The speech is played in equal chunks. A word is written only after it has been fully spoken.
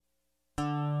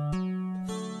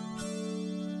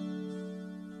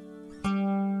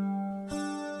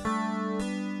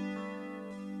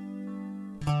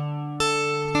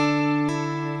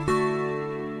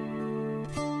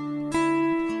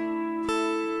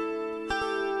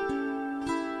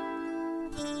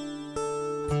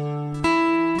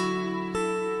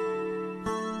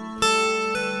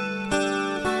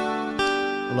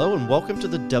and welcome to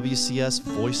the WCS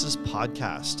Voices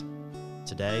podcast.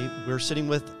 Today, we're sitting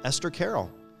with Esther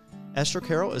Carroll. Esther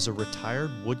Carroll is a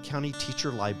retired Wood County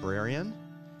teacher librarian,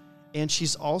 and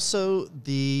she's also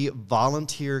the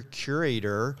volunteer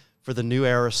curator for the New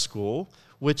Era School,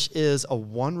 which is a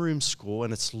one-room school,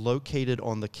 and it's located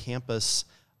on the campus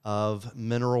of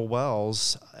Mineral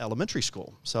Wells Elementary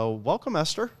School. So welcome,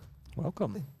 Esther.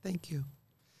 Welcome. Thank you.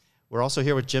 We're also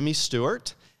here with Jimmy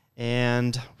Stewart,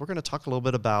 and we're going to talk a little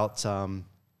bit about the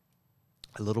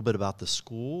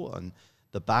school and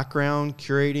the background,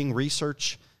 curating,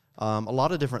 research, a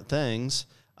lot of different things.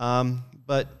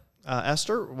 But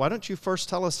Esther, why don't you first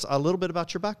tell us a little bit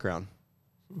about your background?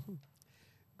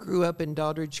 Grew up in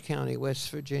Doddridge County,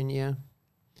 West Virginia.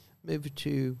 Moved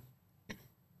to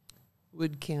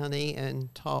Wood County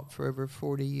and taught for over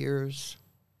 40 years.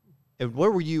 And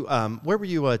where were you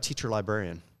a teacher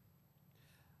librarian?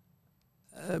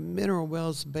 Mineral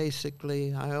Wells,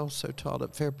 basically. I also taught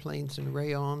at Fair Plains and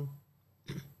Rayon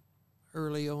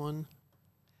early on.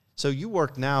 So you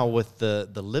work now with the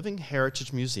Living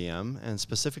Heritage Museum, and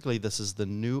specifically this is the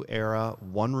New Era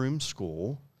one-room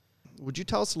school. Would you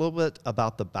tell us a little bit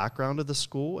about the background of the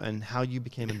school and how you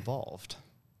became involved?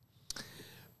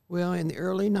 Well, in the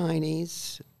early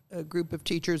 90s, a group of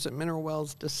teachers at Mineral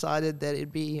Wells decided that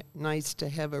it'd be nice to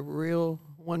have a real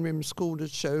one-room school to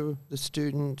show the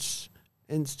students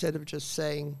instead of just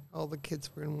saying all the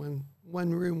kids were in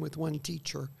one room with one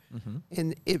teacher. Mm-hmm.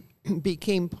 And it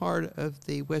became part of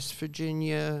the West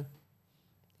Virginia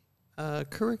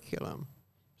curriculum.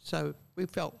 So we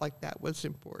felt like that was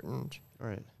important. All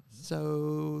right.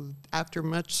 So after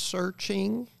much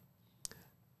searching,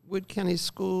 Wood County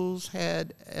Schools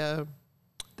had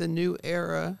the New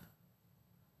Era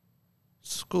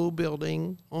school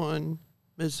building on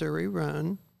Missouri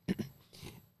Run,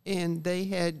 and they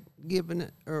had given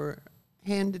it or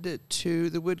handed it to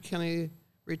the Wood County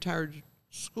retired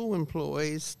school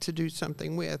employees to do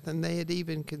something with, and they had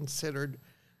even considered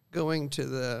going to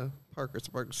the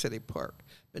Parkersburg City Park.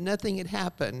 But nothing had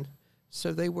happened,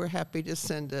 so they were happy to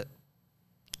send it,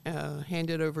 hand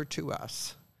it over to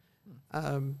us,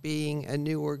 being a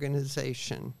new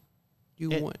organization.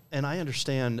 And I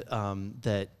understand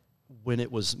that when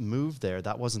it was moved there,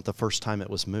 that wasn't the first time it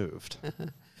was moved.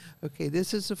 Okay,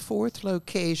 this is the fourth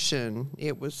location.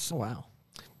 It was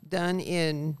done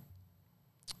in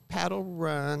Paddle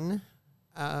Run.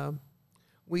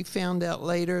 We found out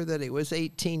later that it was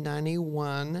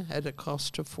 $1891 at a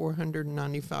cost of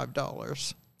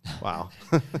 $495. Wow.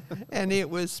 And it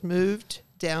was moved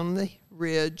down the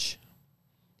ridge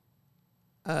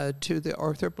to the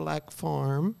Arthur Black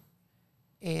Farm,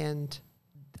 and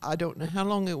I don't know how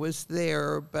long it was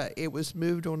there, but it was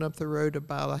moved on up the road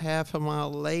about a half a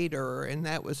mile later, and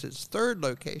that was its third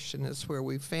location. Is where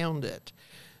we found it.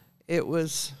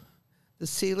 The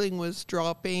ceiling was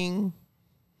dropping,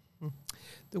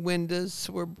 the windows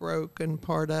were broken,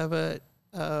 part of it.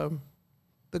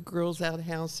 The girls'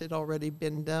 outhouse had already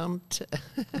been dumped.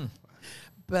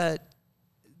 But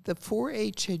the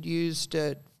 4-H had used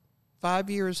it 5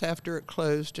 years after it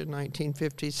closed in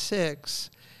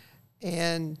 1956,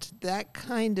 and that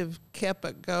kind of kept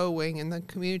it going, and the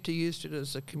community used it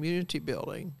as a community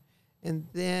building. And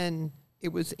then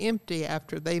it was empty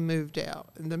after they moved out.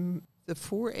 And the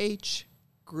 4-H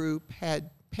group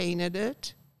had painted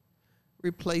it,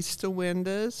 replaced the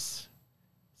windows,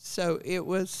 so it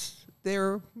was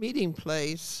their meeting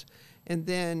place. And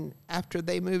then after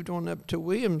they moved on up to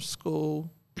Williams School,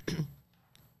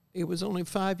 it was only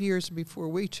 5 years before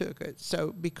we took it.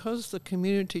 So because the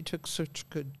community took such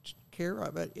good care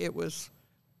of it, it was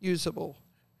usable.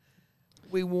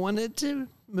 We wanted to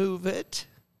move it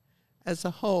as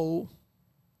a whole.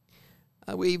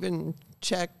 We even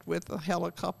checked with the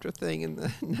helicopter thing in the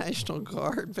National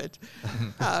Guard,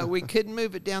 but we couldn't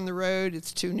move it down the road.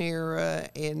 It's too narrow,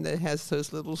 and it has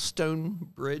those little stone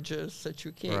bridges that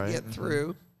you can't get through.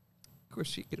 Of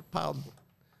course, you could have piled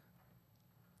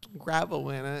gravel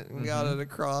in it and got it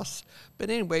across. But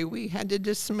anyway, we had to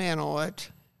dismantle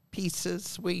it,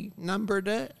 pieces. We numbered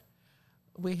it.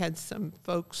 We had some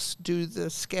folks do the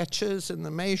sketches and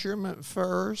the measurement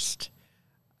first.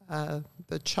 The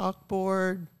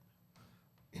chalkboard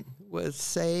was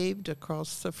saved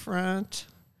across the front.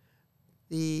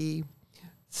 The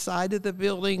side of the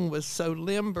building was so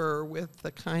limber with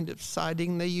the kind of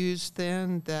siding they used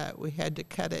then that we had to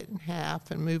cut it in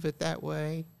half and move it that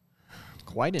way.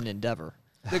 Quite an endeavor.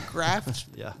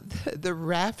 The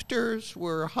rafters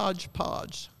were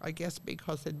hodgepodge, I guess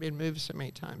because they'd been moved so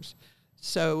many times.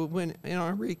 So when in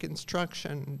our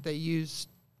reconstruction, they used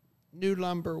new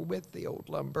lumber with the old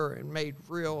lumber and made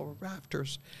real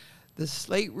rafters. The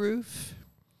slate roof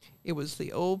It was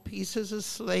the old pieces of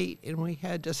slate, and we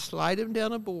had to slide them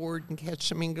down a board and catch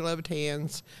them in gloved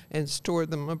hands and store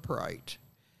them upright.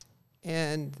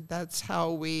 And that's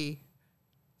how we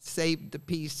saved the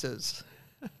pieces.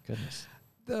 Goodness.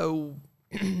 Though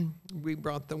we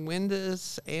brought the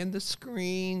windows and the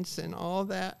screens and all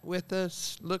that with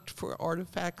us, looked for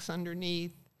artifacts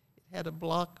underneath. It had a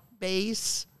block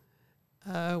base.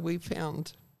 We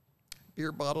found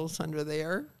beer bottles under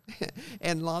there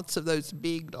and lots of those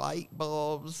big light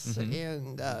bulbs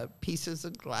and pieces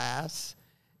of glass.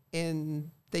 And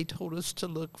they told us to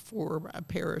look for a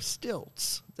pair of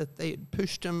stilts that they had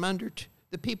pushed them under.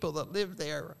 The people that lived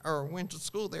there or went to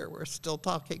school there were still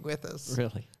talking with us.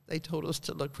 Really? They told us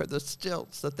to look for the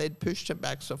stilts, that they'd pushed them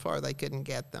back so far they couldn't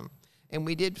get them. And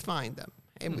we did find them.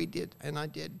 And we did, and I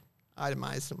did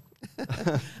itemize them.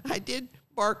 I did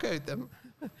barcode them.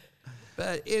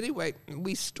 But anyway,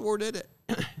 we stored it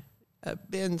at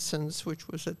Benson's, which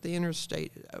was at the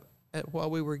interstate, while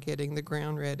we were getting the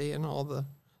ground ready and all the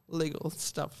legal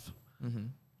stuff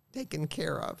taken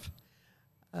care of.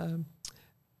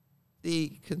 The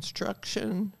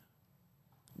construction,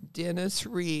 Dennis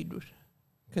Reed,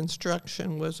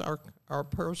 construction was our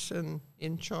person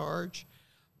in charge.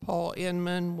 Paul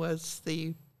Inman was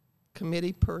the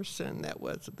committee person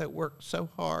that worked so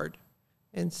hard.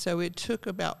 And so it took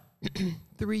about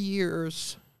 3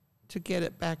 years to get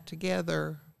it back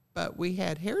together, but we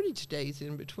had Heritage Days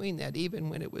in between that, even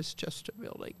when it was just a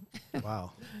building.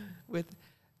 Wow. With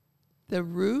the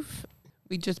roof,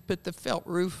 we just put the felt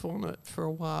roof on it for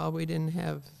a while. We didn't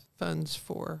have funds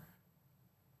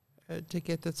to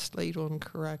get the slate on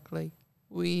correctly.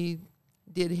 We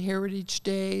did Heritage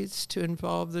Days to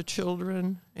involve the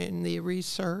children in the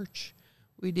research.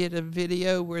 We did a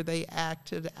video where they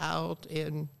acted out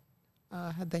and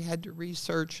they had to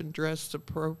research and dress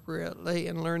appropriately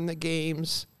and learn the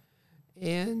games.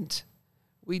 And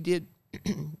we did,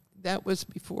 that was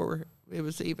before it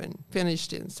was even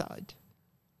finished inside.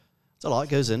 So a lot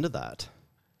goes into that.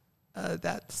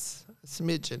 That's a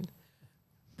smidgen.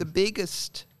 The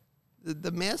biggest,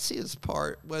 the messiest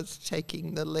part was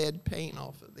taking the lead paint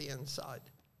off of the inside.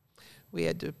 We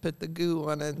had to put the goo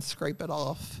on it and scrape it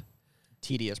off.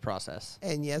 Tedious process.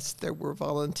 And yes, there were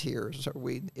volunteers, or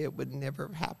it would never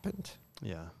have happened.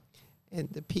 Yeah. And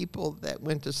the people that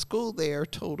went to school there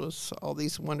told us all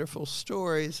these wonderful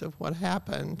stories of what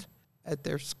happened at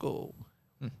their school.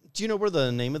 Do you know where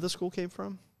the name of the school came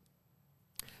from?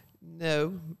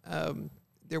 No,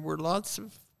 there were lots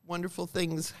of wonderful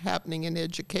things happening in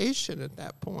education at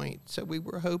that point. So we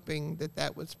were hoping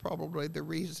that was probably the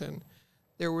reason.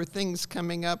 There were things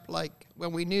coming up like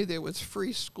when we knew there was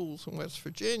free schools in West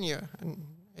Virginia in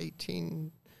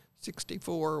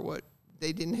 1864.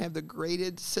 They didn't have the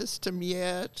graded system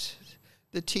yet.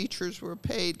 The teachers were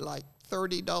paid like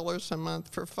 $30 a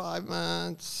month for 5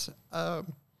 months. The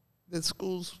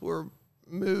schools were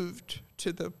moved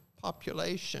to the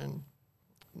population.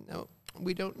 No,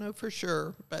 we don't know for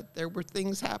sure, but there were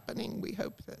things happening. We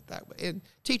hope that and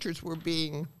teachers were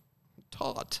being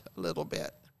taught a little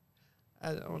bit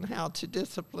on how to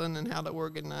discipline and how to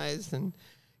organize, and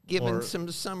given some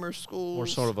summer schools. Or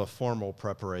sort of a formal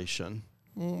preparation.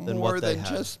 More than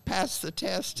just pass the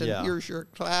test and here's your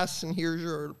class and here's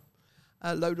your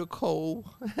load of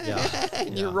coal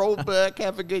and your roll book.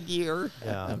 Have a good year.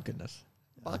 Yeah. Oh, goodness.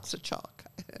 Box of chalk.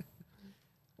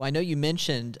 Well, I know you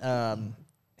mentioned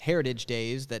Heritage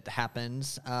Days that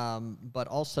happens, but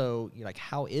also, like,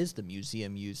 how is the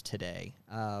museum used today?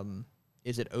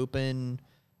 Is it open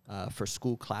for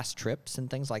school class trips and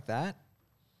things like that?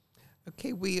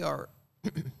 Okay, we are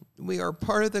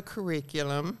part of the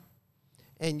curriculum,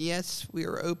 and yes, we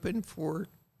are open for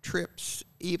trips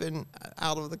even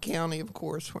out of the county. Of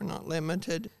course, we're not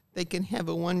limited. They can have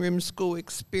a one-room school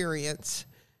experience.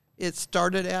 It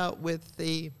started out with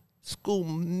the school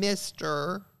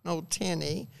mister, old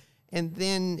Tenny, and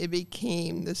then it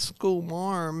became the school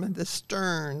marm, the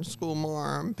stern school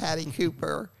marm, Patty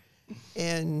Cooper,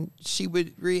 and she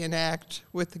would reenact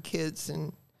with the kids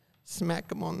and smack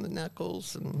them on the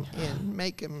knuckles and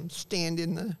make them stand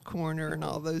in the corner and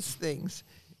all those things.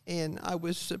 And I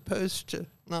was supposed to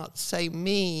not say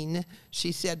mean.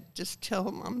 She said, just tell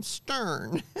them I'm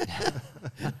stern.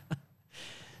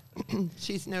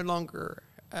 She's no longer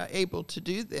able to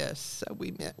do this. So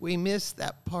we missed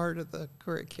that part of the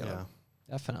curriculum.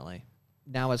 Yeah. Definitely.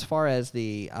 Now, as far as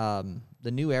the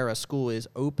New Era School is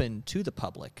open to the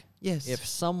public, yes. If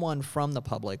someone from the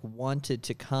public wanted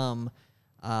to come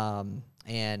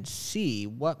and see,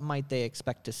 what might they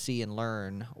expect to see and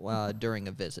learn during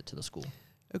a visit to the school?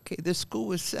 Okay, the school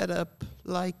was set up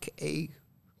like a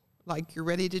like you're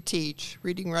ready to teach,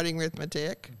 reading, writing,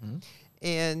 arithmetic.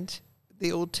 And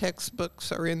the old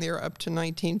textbooks are in there up to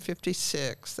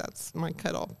 1956. That's my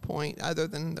cutoff point, other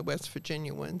than the West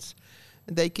Virginia ones.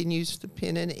 They can use the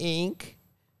pen and ink,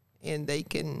 and they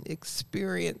can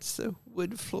experience the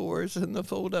wood floors and the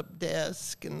fold-up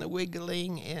desk and the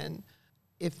wiggling. And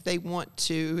if they want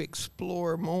to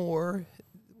explore more,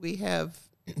 we have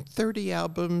 30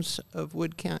 albums of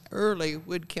early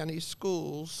Wood County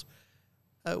schools,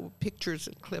 pictures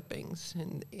and clippings,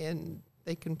 and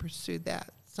they can pursue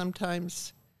that.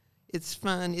 Sometimes it's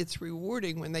fun, it's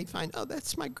rewarding when they find, oh,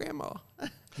 that's my grandma.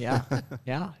 Yeah,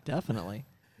 definitely.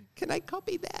 Can I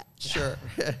copy that? Sure.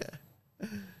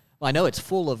 Well, I know it's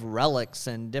full of relics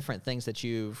and different things that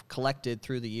you've collected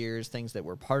through the years, things that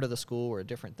were part of the school or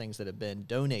different things that have been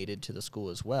donated to the school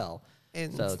as well.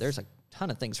 And so there's a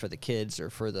ton of things for the kids or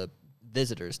for the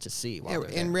visitors to see while they're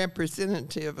there. And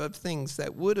representative of things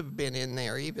that would have been in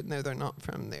there even though they're not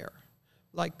from there.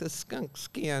 Like the skunk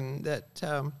skin that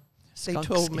they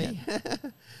told me.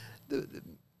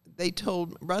 They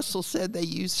told, Russell said they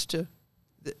used to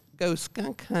go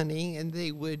skunk hunting, and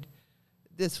they would,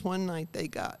 this one night they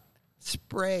got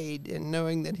sprayed, and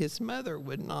knowing that his mother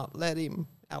would not let him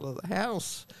out of the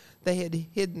house, they had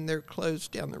hidden their clothes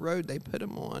down the road. They put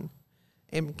them on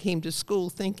and came to school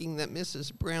thinking that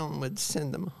Mrs. Brown would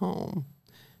send them home.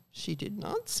 She did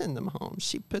not send them home.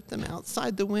 She put them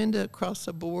outside the window across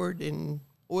a board in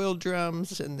oil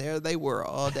drums, and there they were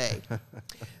all day.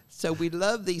 So we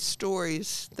love these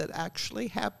stories that actually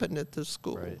happened at the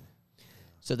school. Right.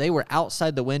 So they were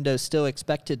outside the window, still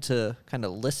expected to kind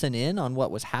of listen in on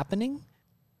what was happening?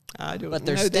 I don't But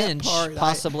their know that stench part.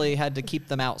 possibly had to keep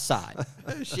them outside.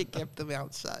 She kept them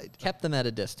outside. Kept them at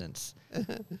a distance.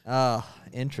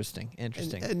 Interesting.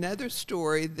 Another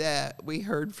story that we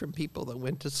heard from people that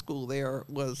went to school there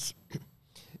was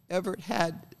Everett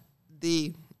had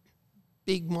the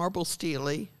big marble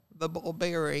steely, the ball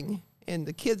bearing, and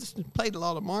the kids played a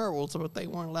lot of marbles, but they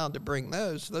weren't allowed to bring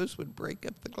those. Those would break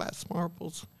up the glass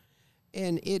marbles.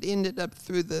 And it ended up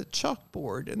through the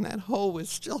chalkboard, and that hole is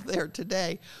still there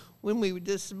today. When we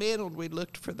dismantled, we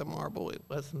looked for the marble. It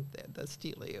wasn't there. The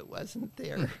steely, it wasn't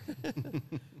there.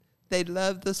 They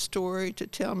loved the story to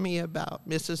tell me about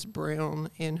Mrs. Brown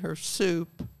and her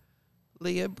soup.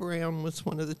 Leah Brown was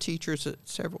one of the teachers at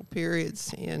several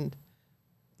periods, and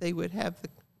she would have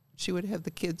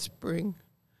the kids bring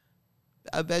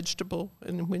a vegetable,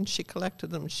 and when she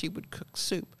collected them, she would cook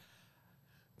soup.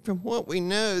 From what we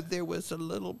know, there was a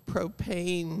little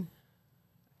propane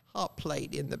hot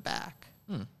plate in the back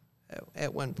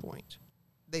at one point.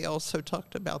 They also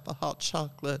talked about the hot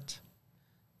chocolate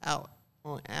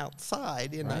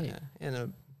outside in a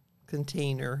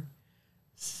container.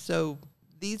 So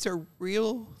these are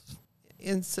real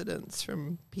incidents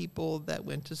from people that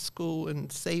went to school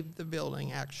and saved the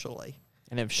building, actually.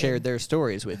 And have shared their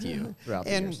stories with you throughout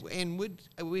the years. And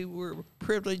we were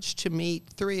privileged to meet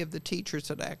 3 of the teachers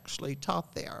that actually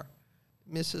taught there,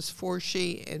 Mrs.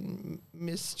 Forshey and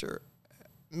Mr.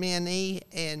 Manny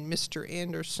and Mr.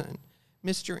 Anderson.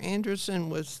 Mr. Anderson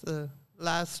was the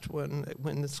last one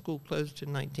when the school closed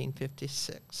in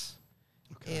 1956.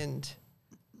 Okay. And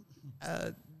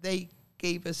they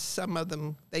gave us some of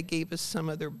them. They gave us some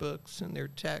of their books and their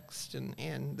text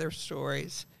and their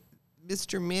stories.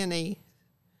 Mr. Manny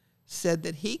said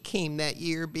that he came that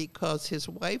year because his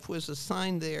wife was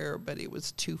assigned there, but it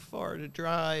was too far to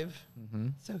drive. Mm-hmm.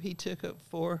 So he took it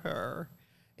for her,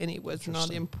 and it was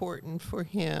not important for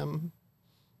him.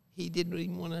 He didn't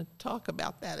even want to talk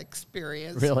about that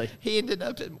experience. Really? He ended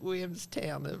up in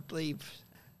Williamstown, I believe.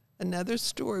 Another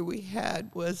story we had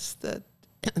was that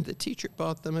the teacher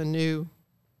bought them a new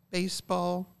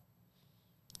baseball,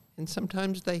 and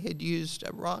sometimes they had used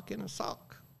a rock in a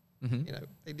sock. Mm-hmm. You know,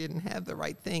 they didn't have the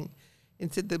right thing.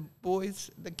 And said the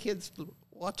kids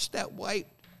watched that white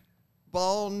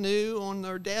ball new on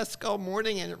their desk all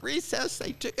morning, and at recess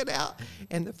they took it out,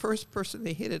 and the first person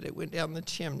they hit it went down the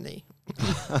chimney.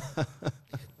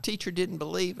 Teacher didn't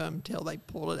believe them until they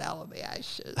pulled it out of the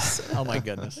ashes. Oh, my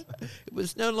goodness. It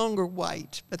was no longer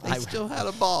white, but they still had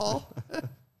a ball.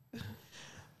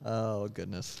 Oh,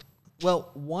 goodness.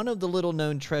 Well, one of the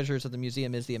little-known treasures of the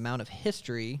museum is the amount of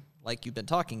history, like you've been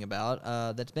talking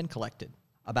about, that's been collected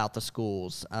about the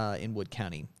schools in Wood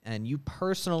County. And you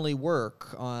personally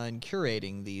work on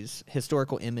curating these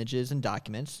historical images and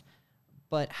documents.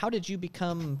 But how did you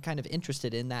become kind of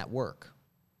interested in that work?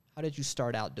 How did you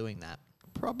start out doing that?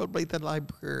 Probably the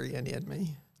librarian in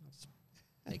me.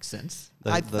 Makes sense.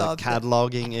 The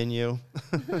cataloging in you.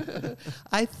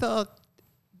 I thought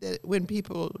that when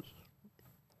people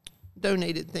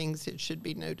donated things, it should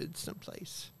be noted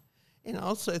someplace. and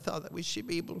also thought that we should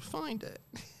be able to find it.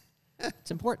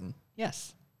 It's important.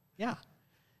 Yes. Yeah.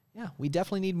 Yeah. We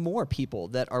definitely need more people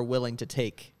that are willing to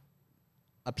take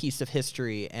a piece of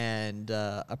history and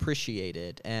appreciate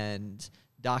it and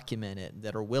document it,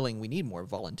 that are willing. We need more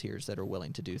volunteers that are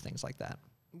willing to do things like that.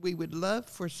 We would love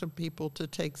for some people to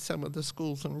take some of the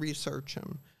schools and research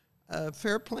them.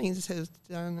 Fair Plains has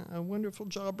done a wonderful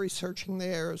job researching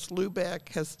theirs. Lubeck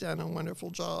has done a wonderful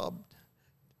job.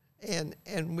 And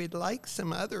we'd like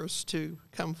some others to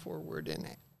come forward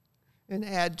and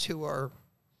add to our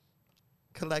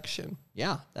collection.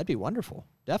 Yeah, that'd be wonderful.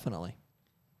 Definitely.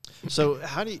 So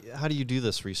how do you do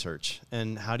this research,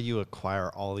 and how do you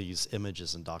acquire all these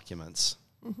images and documents?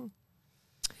 Mm-hmm.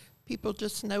 People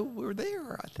just know we're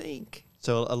there, I think.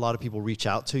 So a lot of people reach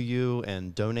out to you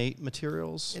and donate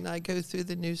materials? And I go through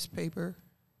the newspaper.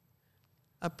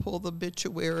 I pull the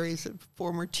obituaries of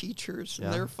former teachers,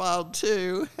 and they're filed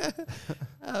too.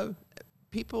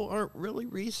 People aren't really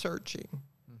researching,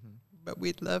 but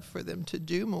we'd love for them to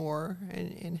do more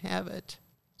and have it.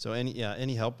 So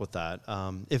any help with that?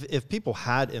 If people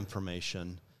had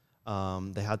information,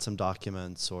 they had some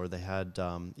documents, or they had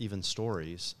even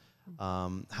stories,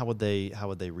 how would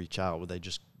they reach out? Would they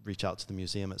just reach out to the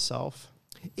museum itself?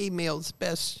 Email's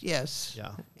best, yes.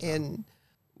 Yeah. And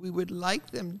we would like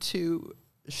them to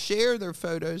share their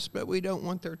photos, but we don't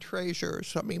want their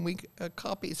treasures. I mean, a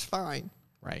copy's fine.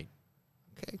 Right.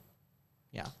 Okay.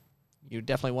 Yeah. You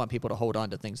definitely want people to hold on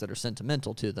to things that are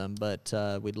sentimental to them, but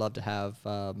we'd love to have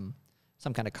some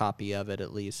kind of copy of it,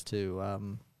 at least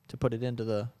to put it into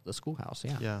the schoolhouse.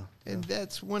 Yeah. Yeah. And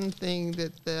that's one thing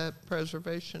that the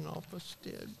preservation office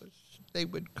did, was they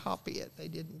would copy it. They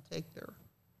didn't take their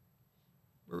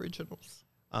originals.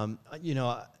 And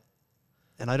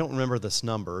I don't remember this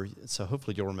number, so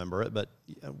hopefully you'll remember it, but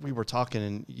we were talking,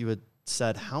 and you had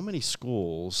said how many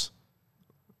schools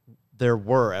there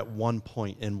were at one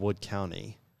point in Wood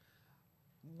County.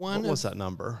 What was that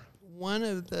number? One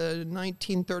of the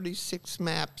 1936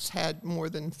 maps had more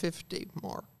than 50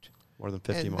 marked. More than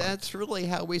 50 and marked. That's really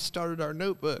how we started our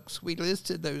notebooks. We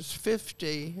listed those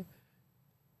 50,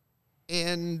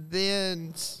 and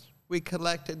then we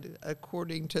collected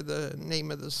according to the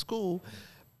name of the school.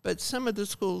 But some of the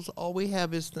schools, all we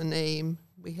have is the name.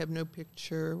 We have no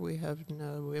picture. We have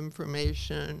no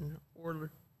information,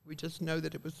 or we just know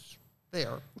that it was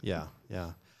there. Yeah.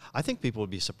 I think people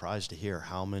would be surprised to hear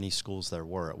how many schools there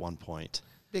were at one point.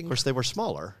 Of course, they were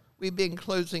smaller. We've been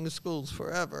closing schools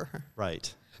forever.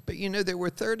 Right. But, there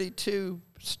were 32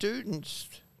 students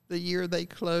the year they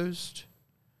closed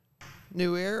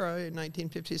New Era in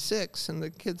 1956, and the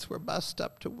kids were bused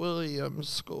up to Williams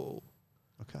School.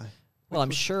 Okay. Well, I'm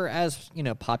sure as,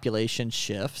 population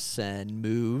shifts and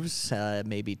moves,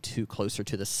 maybe closer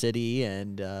to the city,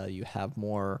 and you have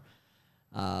more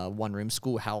one-room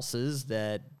schoolhouses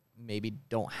that maybe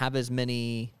don't have as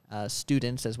many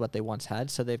students as what they once had,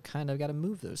 so they've kind of got to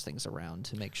move those things around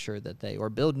to make sure that or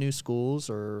build new schools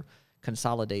or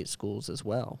consolidate schools as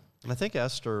well. And I think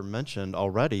Esther mentioned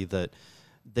already that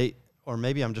or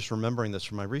maybe I'm just remembering this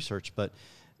from my research, but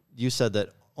you said that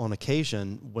on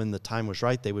occasion, when the time was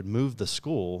right, they would move the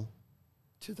school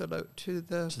to the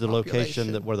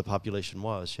location where the population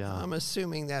was. Yeah, I'm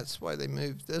assuming that's why they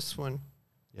moved this one.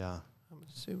 Yeah, I'm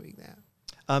assuming that.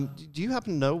 Do you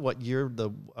happen to know what year the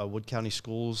Wood County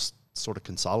schools sort of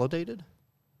consolidated?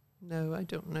 No, I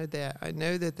don't know that. I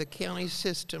know that the county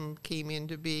system came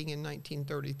into being in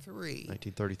 1933.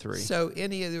 1933. So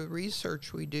any of the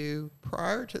research we do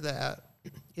prior to that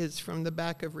is from the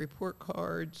back of report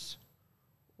cards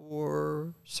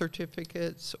or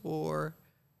certificates,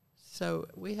 so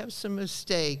we have some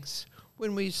mistakes.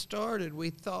 When we started,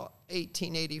 we thought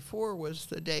 1884 was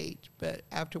the date, but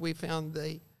after we found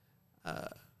the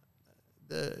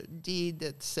deed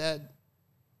that said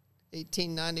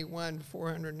 1891,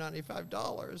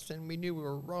 $495, and we knew we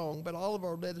were wrong, but all of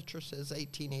our literature says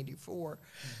 1884.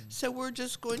 So we're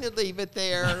just going to leave it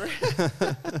there.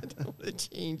 Don't want to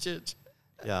change it.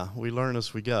 Yeah, we learn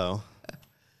as we go.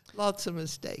 Lots of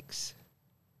mistakes.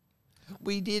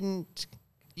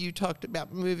 You talked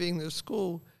about moving the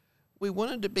school. We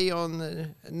wanted to be on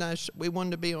the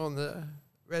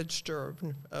register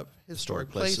of historic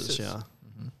places. Yeah.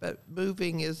 Mm-hmm. But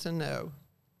moving is a no.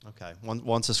 Okay.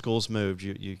 Once a school's moved,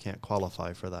 you can't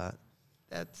qualify for that.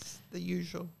 That's the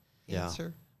usual Yeah.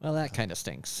 answer. Well, that kind of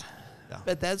stinks. Yeah.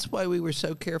 But that's why we were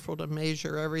so careful to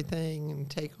measure everything and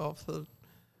take off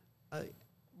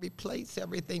replace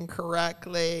everything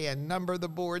correctly and number the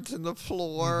boards in the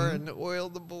floor and oil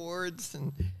the boards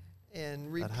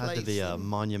and replace That had to be a them.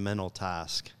 monumental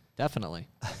task. Definitely.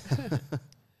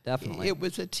 Definitely. It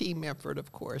was a team effort,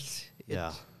 of course.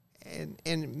 Yeah.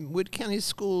 and Wood County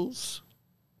Schools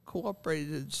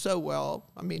cooperated so well.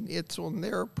 I mean, it's on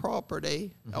their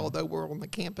property, although we're on the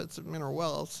campus of Mineral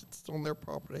Wells, it's on their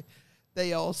property.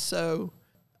 They also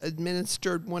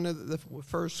administered one of the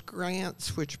first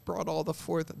grants, which brought all the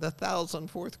 1,000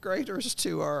 fourth graders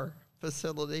to our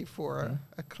facility for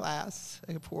a class,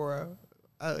 for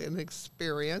an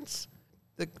experience.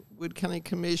 The Wood County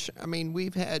Commission, I mean,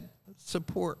 we've had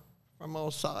support from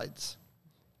all sides.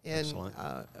 And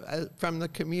from the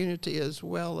community as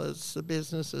well as the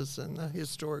businesses and the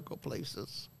historical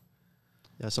places.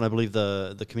 Yes, and I believe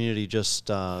the community just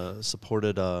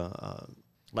supported a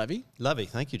Levy? levy.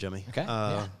 Thank you, Jimmy. Okay.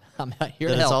 I'm here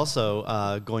to That help. is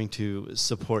also going to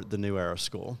support the New Era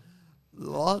School.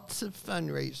 Lots of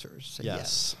fundraisers.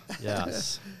 Yes.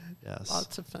 Yes.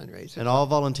 Lots of fundraisers. And all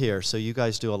volunteer. So you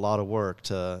guys do a lot of work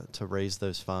to raise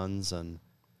those funds. And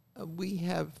we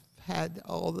have had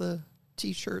all the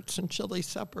T-shirts and chili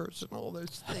suppers and all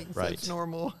those things. Right. That's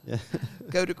normal. Yeah.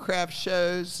 Go to craft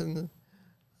shows and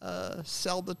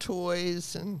sell the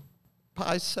toys and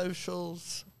pie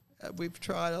socials. We've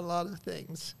tried a lot of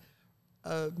things.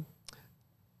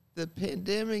 The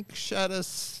pandemic shut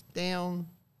us down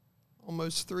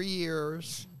almost 3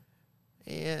 years,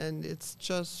 and it's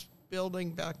just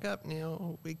building back up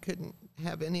now. We couldn't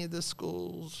have any of the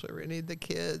schools or any of the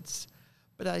kids,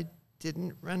 but I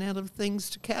didn't run out of things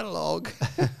to catalog.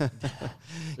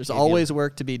 There's always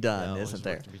work to be done, isn't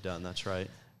there? Work to be done. That's right.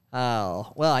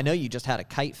 Oh, well, I know you just had a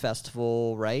kite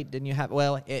festival, right? Didn't you have?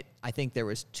 Well, I think there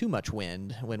was too much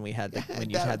wind when we had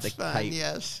you had the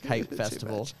kite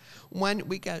festival.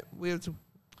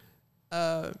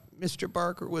 Mr.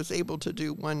 Barker was able to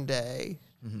do 1 day,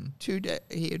 2 day.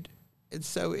 And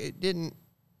so it didn't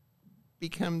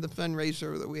become the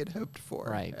fundraiser that we had hoped for.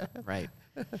 Right.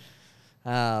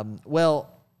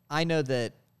 Well, I know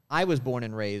that I was born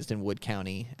and raised in Wood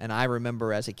County, and I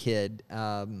remember as a kid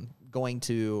going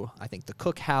to, I think, the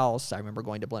Cook House. I remember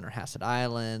going to Blennerhassett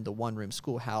Island, the one-room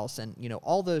schoolhouse, and,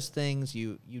 all those things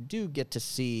you do get to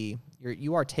see.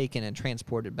 You are taken and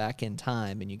transported back in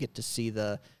time, and you get to see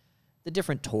the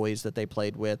different toys that they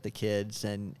played with, the kids,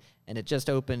 and it just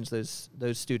opens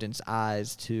those students'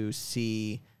 eyes to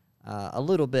see a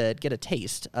little bit, get a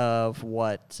taste of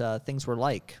what things were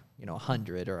like,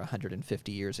 100 or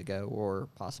 150 years ago, or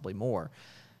possibly more.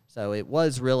 So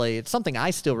it's something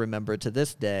I still remember to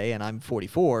this day, and I'm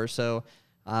 44, so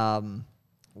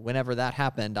whenever that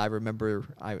happened, I remember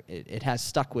it has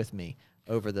stuck with me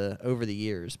over the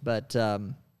years. But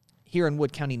here in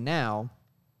Wood County now,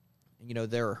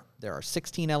 there are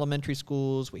 16 elementary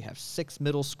schools, we have 6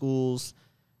 middle schools,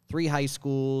 3 high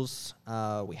schools,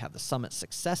 we have the Summit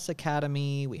Success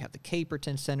Academy, we have the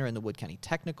Caperton Center and the Wood County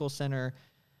Technical Center.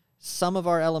 Some of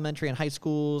our elementary and high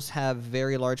schools have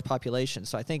very large populations,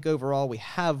 so I think overall we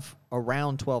have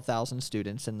around 12,000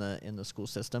 students in the school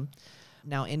system.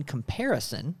 Now, in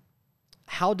comparison,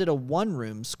 how did a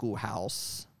one-room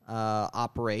schoolhouse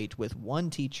operate with one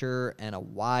teacher and a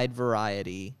wide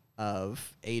variety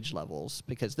of age levels?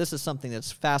 Because this is something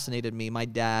that's fascinated me. My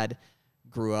dad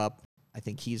grew up, I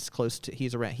think he's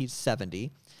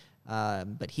 70,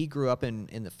 but he grew up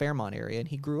in the Fairmont area, and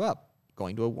he grew up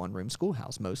going to a one-room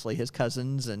schoolhouse, mostly his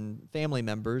cousins and family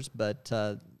members, but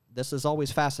this has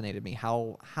always fascinated me,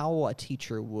 how a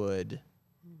teacher would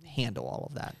handle all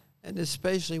of that. And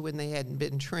especially when they hadn't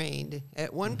been trained.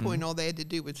 At one point, all they had to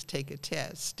do was take a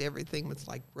test. Everything was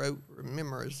like rote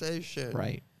memorization.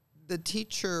 Right. The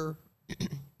teacher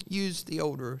used the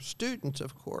older students,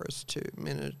 of course,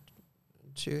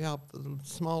 to help the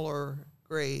smaller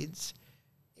grades.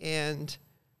 And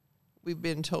we've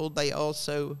been told they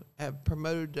also have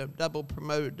double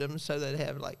promoted them, so they'd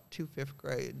have like 2 fifth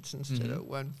grades instead of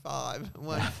 1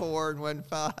 4 and 1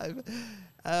 5.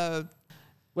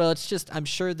 Well, it's just, I'm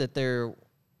sure that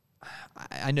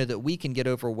I know that we can get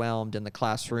overwhelmed in the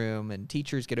classroom, and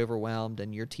teachers get overwhelmed,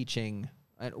 and you're teaching,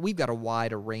 we've got a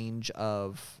wide range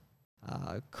of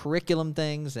curriculum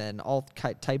things and all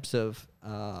types of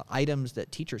items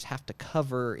that teachers have to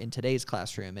cover in today's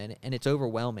classroom, and it's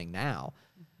overwhelming now.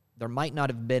 There might not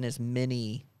have been as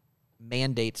many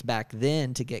mandates back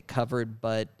then to get covered,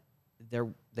 but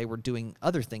they were doing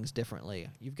other things differently.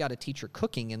 You've got a teacher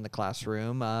cooking in the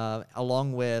classroom,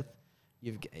 along with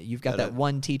you've got that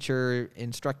one teacher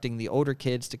instructing the older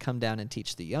kids to come down and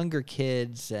teach the younger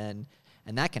kids, and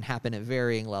that can happen at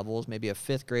varying levels. Maybe a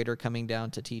 5th grader coming down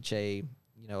to teach a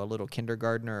little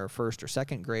kindergartner or 1st or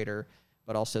 2nd grader,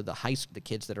 but also the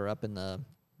kids that are up in the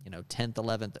 10th,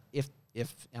 11th.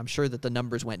 If I'm sure that the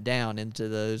numbers went down into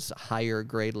those higher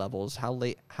grade levels, how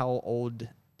old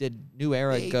did New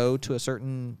Era Eighth. go to a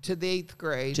certain To the 8th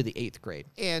grade. to the 8th grade?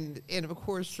 And of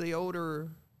course, the older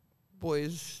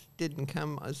boys didn't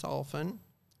come as often.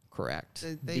 Correct.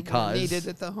 They because were needed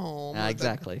at the home. or the-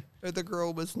 exactly. Or the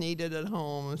girl was needed at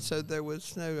home, so there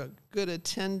was no good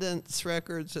attendance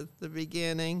records at the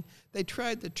beginning. They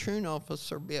tried the truant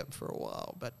officer bit for a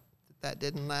while, but that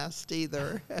didn't last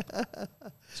either.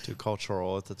 It's too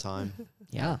cultural at the time.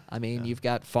 Yeah, I mean, you've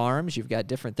got farms, you've got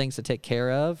different things to take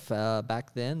care of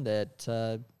back then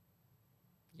that,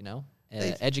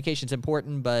 education's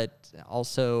important, but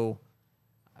also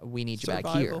we need you back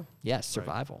here. Survival. Yes,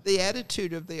 survival. The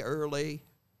attitude of the early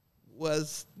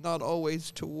was not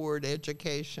always toward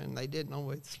education. They didn't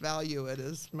always value it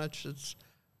as much as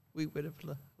we would have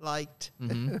liked.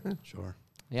 Sure.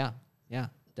 Yeah,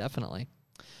 definitely.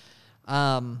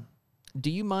 Do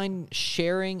you mind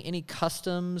sharing any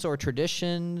customs or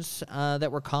traditions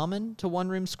that were common to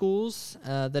one-room schools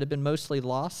that have been mostly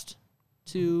lost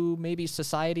to maybe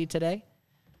society today?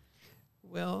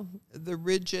 Well, the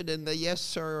rigid and the yes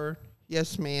sir,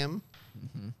 yes ma'am.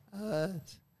 Of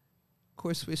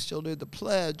course, we still do the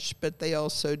pledge, but they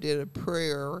also did a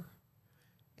prayer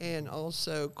and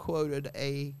also quoted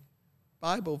a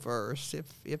Bible verse.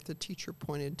 If the teacher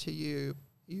pointed to you,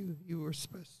 you were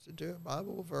supposed to do a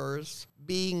Bible verse.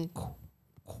 Being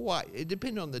quiet, it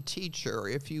depended on the teacher.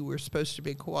 If you were supposed to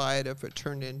be quiet, if it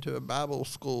turned into a Bible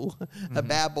school, a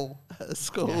Babel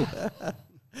school.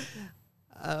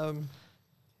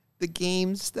 The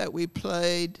games that we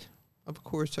played, of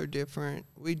course, are different.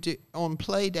 We do on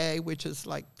play day, which is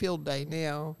like field day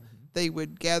now. They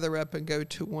would gather up and go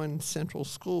to one central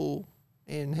school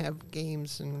and have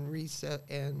games and reset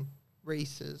and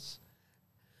races.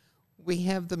 We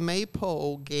have the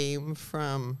maypole game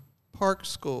from Park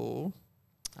School.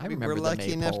 I remember We were lucky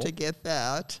the enough maypole. to get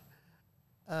that.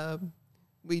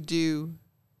 We do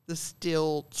the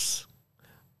stilts.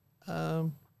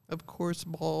 Of course,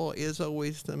 ball is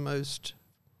always the most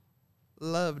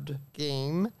loved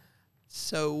game.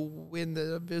 So when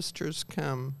the visitors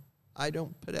come, I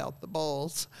don't put out the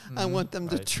balls. I want them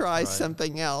to Right, try right.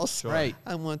 something else. Sure. Right.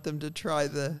 I want them to try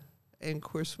and of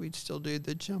course we'd still do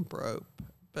the jump rope,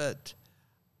 but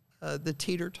the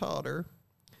teeter-totter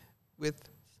with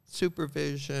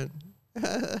supervision.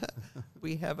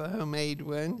 We have a homemade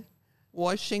one.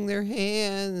 Washing their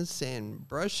hands and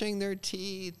brushing their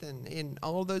teeth and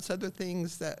all those other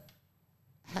things that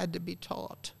had to be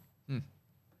taught. They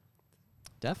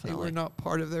Definitely. were not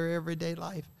part of their everyday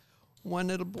life. One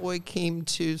little boy came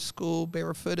to school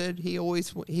barefooted. He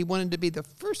wanted to be the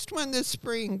first one this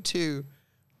spring to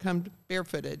come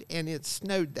barefooted, and it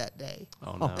snowed that day.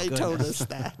 Oh, no. They told us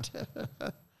that.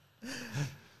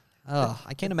 Oh,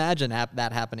 I can't imagine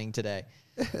that happening today.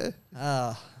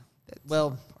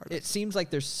 Well, it seems like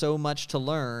there's so much to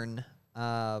learn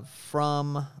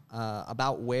from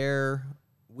about where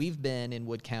we've been in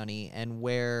Wood County and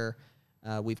where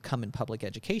we've come in public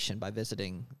education by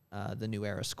visiting the New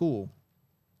Era School.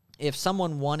 If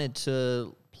someone wanted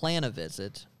to plan a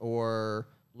visit or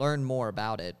learn more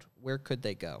about it, where could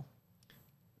they go?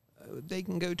 They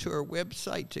can go to our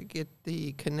website to get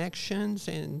the connections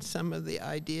and some of the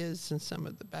ideas and some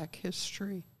of the back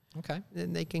history. Okay.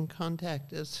 Then they can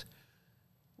contact us.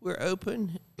 We're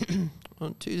open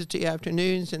on Tuesday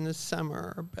afternoons in the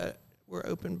summer, but we're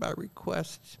open by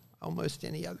request almost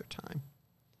any other time.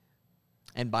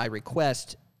 And by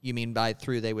request, you mean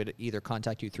they would either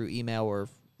contact you through email or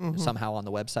somehow on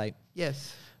the website?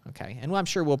 Yes. Okay, and I'm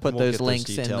sure we'll put We'll those get those links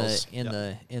details.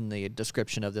 in the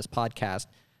description of this podcast.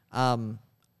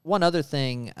 One other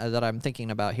thing that I'm thinking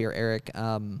about here, Eric,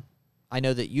 I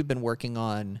know that you've been working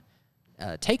on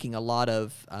taking a lot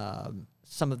of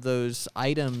some of those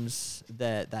items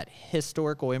that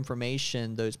historical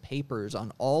information, those papers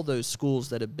on all those schools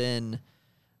that have been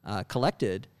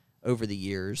collected over the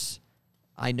years.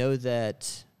 I know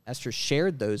that Esther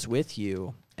shared those with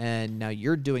you, and now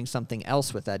you're doing something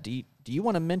else with that. Do you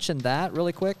want to mention that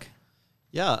really quick?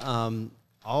 Yeah,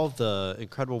 all of the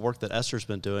incredible work that Esther's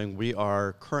been doing, we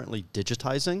are currently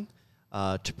digitizing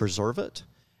to preserve it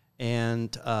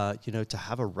and, to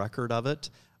have a record of it.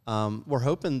 We're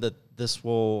hoping that this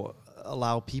will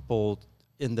allow people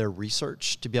in their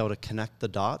research to be able to connect the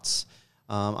dots.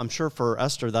 I'm sure for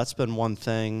Esther, that's been one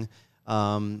thing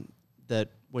that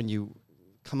when you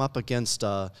come up against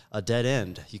a dead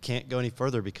end, you can't go any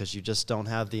further because you just don't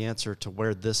have the answer to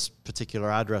where this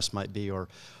particular address might be or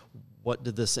what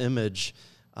did this image,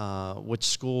 which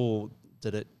school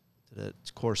did it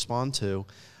correspond to.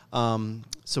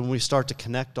 So when we start to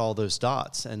connect all those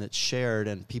dots and it's shared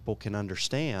and people can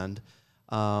understand,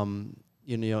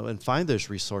 and find those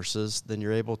resources, then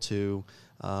you're able to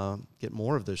get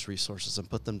more of those resources and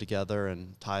put them together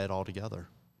and tie it all together.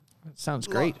 That sounds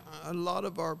great. A lot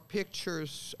of our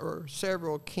pictures, or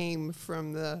several, came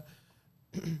from the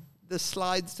the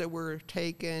slides that were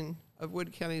taken of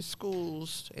Wood County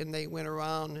schools, and they went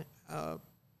around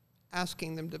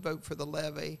asking them to vote for the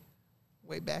levy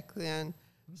way back then.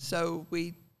 Mm-hmm. So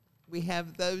we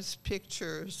have those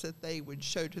pictures that they would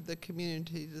show to the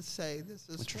community to say, this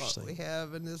is what we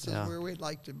have and this is where we'd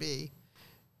like to be.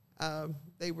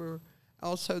 They were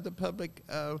also, the public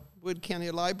Wood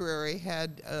County Library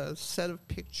had a set of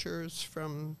pictures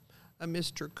from a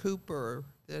Mr. Cooper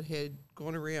that had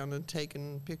gone around and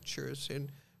taken pictures,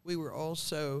 and we were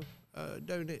also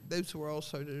those were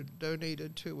also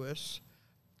donated to us.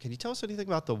 Can you tell us anything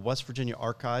about the West Virginia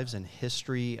Archives and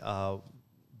History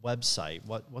website?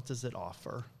 What does it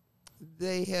offer?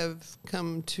 They have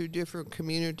come to different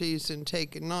communities and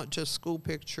taken not just school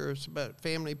pictures, but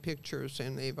family pictures,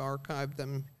 and they've archived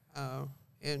them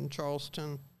in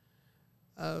Charleston.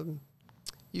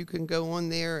 You can go on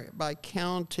there by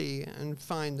county and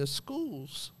find the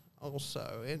schools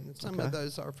also, and some of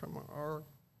those are from our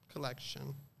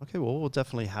collection. Okay, well, we'll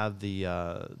definitely have the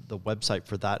website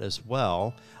for that as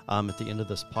well at the end of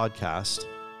this podcast.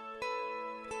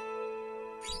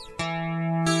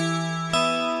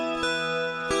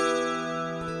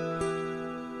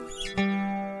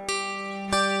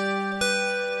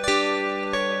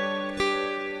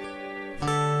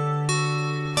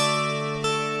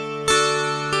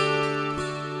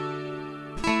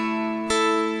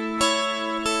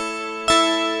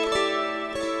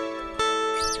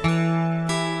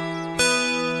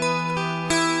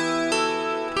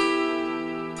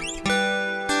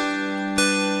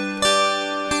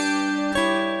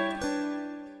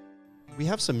 We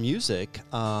have some music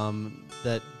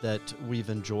that we've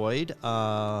enjoyed,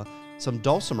 some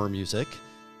dulcimer music.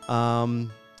 Can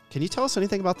you tell us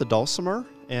anything about the dulcimer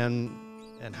and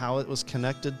how it was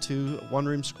connected to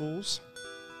one-room schools?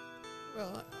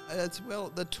 Well,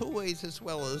 the toys as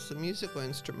well as the musical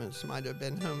instruments might have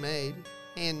been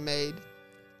handmade,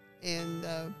 and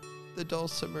the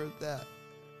dulcimer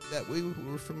that we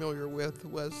were familiar with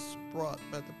was brought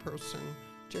by the person,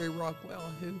 Jerry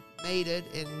Rockwell, who made it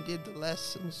and did the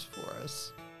lessons for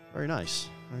us. Very nice,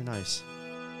 very nice.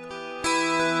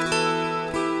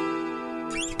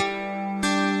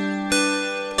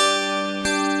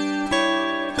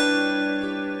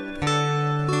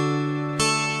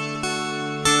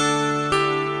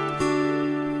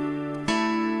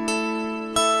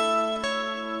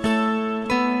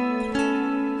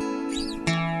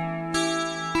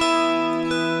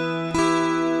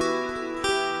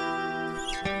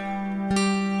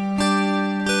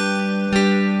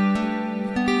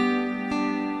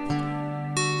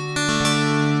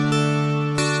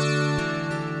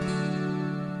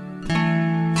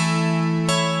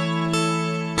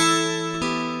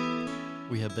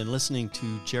 Been listening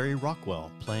to Jerry Rockwell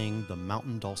playing the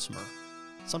mountain dulcimer,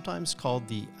 sometimes called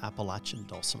the Appalachian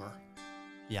dulcimer.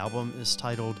 The album is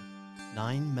titled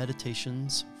 9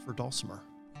 Meditations for Dulcimer.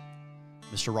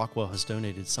 Mr. Rockwell has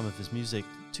donated some of his music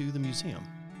to the museum.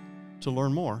 To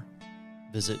learn more,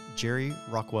 visit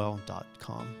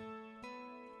jerryrockwell.com.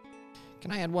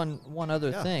 Can I add one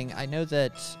other thing? I know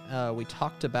that we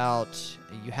talked about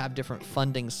you have different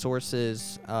funding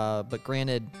sources, but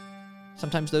granted,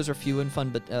 sometimes those are few and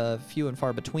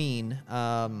far between.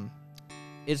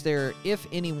 Is there, if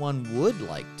anyone would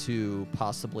like to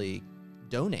possibly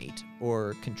donate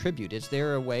or contribute, is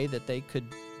there a way that they could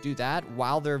do that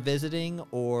while they're visiting,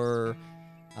 or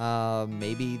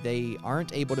maybe they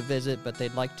aren't able to visit but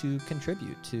they'd like to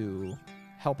contribute to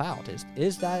help out?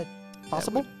 Is that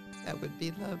possible? That would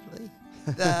be lovely.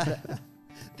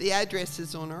 The address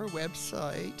is on our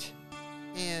website.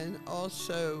 And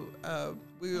also,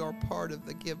 we are part of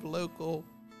the Give Local,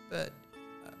 but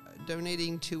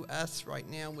donating to us right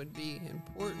now would be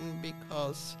important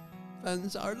because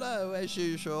funds are low, as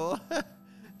usual.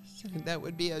 So that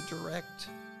would be a direct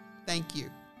thank you.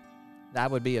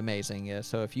 That would be amazing, yeah.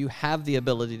 So if you have the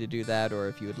ability to do that, or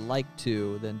if you would like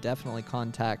to, then definitely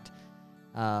contact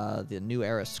the New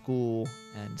Era School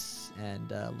and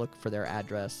look for their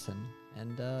address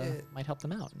and might help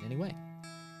them out in any way.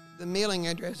 The mailing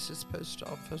address is Post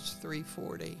Office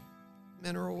 340,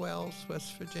 Mineral Wells,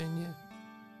 West Virginia,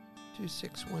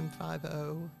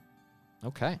 26150.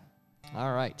 Okay.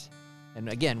 All right. And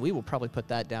again, we will probably put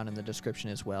that down in the description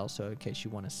as well, so in case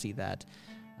you want to see that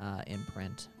in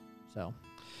print. So.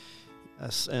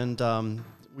 Yes, and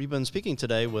we've been speaking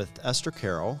today with Esther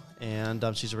Carroll, and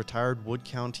she's a retired Wood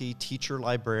County teacher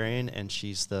librarian, and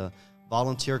she's the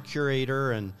volunteer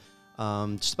curator and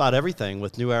just about everything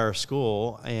with New Era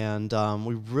School. And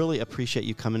we really appreciate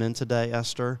you coming in today,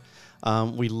 Esther.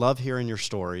 We love hearing your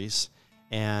stories.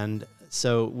 And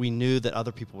so we knew that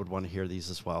other people would want to hear these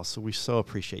as well. So we so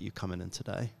appreciate you coming in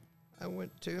today. I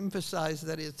want to emphasize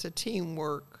that it's a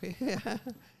teamwork.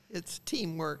 It's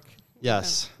teamwork.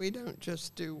 Yes. We don't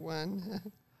just do one.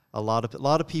 A lot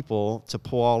of people to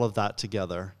pull all of that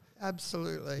together.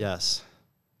 Absolutely. Yes.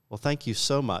 Well, thank you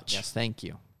so much. Yes, thank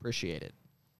you. Appreciate it.